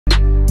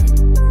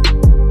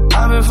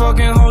been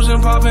fucking hoes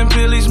and popping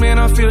pillies, man,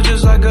 I feel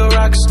just like a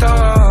rock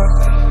star.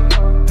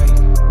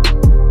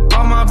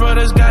 All my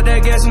brothers got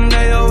that gas and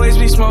they always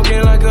be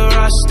smoking like a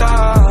rock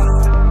star.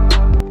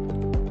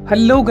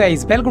 Hello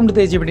guys, welcome to the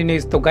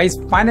news. तो guys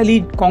finally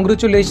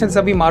congratulations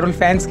सभी Marvel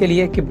fans के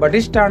लिए कि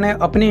Batista ने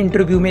अपने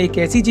interview में एक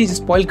ऐसी चीज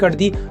स्पॉइल कर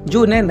दी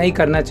जो उन्हें नहीं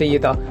करना चाहिए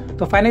था।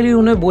 तो फाइनली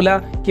उन्होंने बोला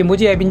कि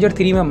मुझे एवेंजर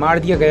 3 में मार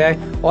दिया गया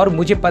है और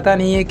मुझे पता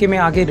नहीं है कि मैं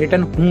आगे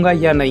रिटर्न हूँगा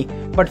या नहीं,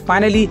 बट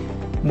फाइनली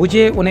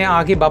मुझे उन्हें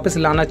आगे वापस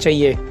लाना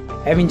चाहिए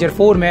एवेंजर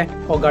 4 में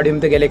और गार्डियन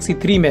ऑफ द गैलेक्सी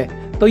 3 में।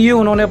 तो ये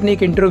उन्होंने अपने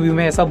एक इंटरव्यू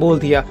में ऐसा बोल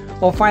दिया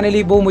और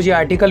फाइनली वो मुझे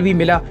आर्टिकल भी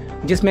मिला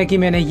जिसमें कि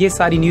मैंने ये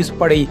सारी न्यूज़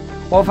पढ़ी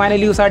और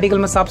फाइनली उस आर्टिकल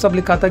में साफ साफ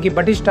लिखा था कि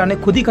बटिस्टा ने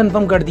खुद ही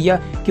कंफर्म कर दिया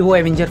कि वो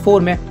एवेंजर 4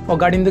 में और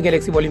guardian of the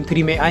Galaxy volume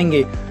 3 में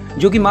आएंगे,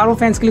 जो कि मार्वल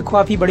फैंस के लिए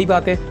काफ़ी बड़ी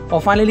बात है। और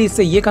फाइनली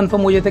इससे ये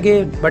कंफर्म हो जाता है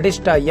कि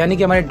बटिस्टा यानी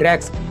कि हमारे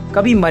ड्रैक्स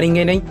कभी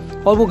मरेंगे नहीं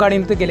और वो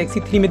गार्डियन ऑफ द गैलेक्सी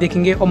 3 में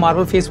देखेंगे और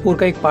मार्वल फेज 4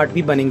 का एक पार्ट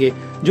भी बनेंगे,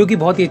 जो कि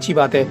बहुत ही अच्छी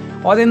बात है।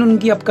 और देन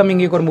उनकी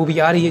अपकमिंग एक और मूवी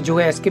आ रही है जो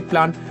है एस्केप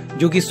प्लान,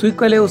 जो कि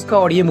सीक्वल है उसका,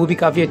 और ये मूवी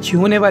काफ़ी अच्छी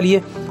होने वाली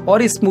है।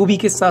 और इस मूवी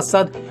के साथ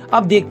साथ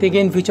अब देखते हैं कि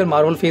इन फ्यूचर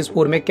मार्वल फेज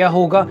 4 में क्या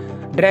होगा,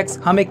 ड्रैक्स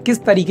हमें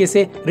किस तरीके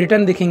से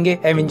रिटर्न दिखेंगे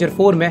एवेंजर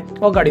 4 में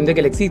और गार्डियन ऑफ द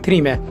गैलेक्सी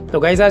 3 में। तो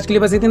गाइस आज के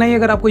लिए बस इतना ही।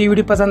 अगर आपको ये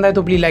वीडियो पसंद आए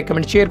तो प्लीज लाइक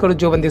कमेंट शेयर करो।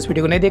 जो बंदे इस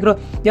वीडियो को नहीं देख रहे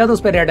हो या तो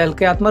उस पर रेड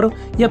हल्के हाथ मारो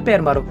या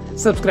पैर मारो,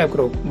 सब्सक्राइब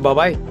करो। बाय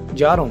बाय,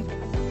 जा रहा हूँ।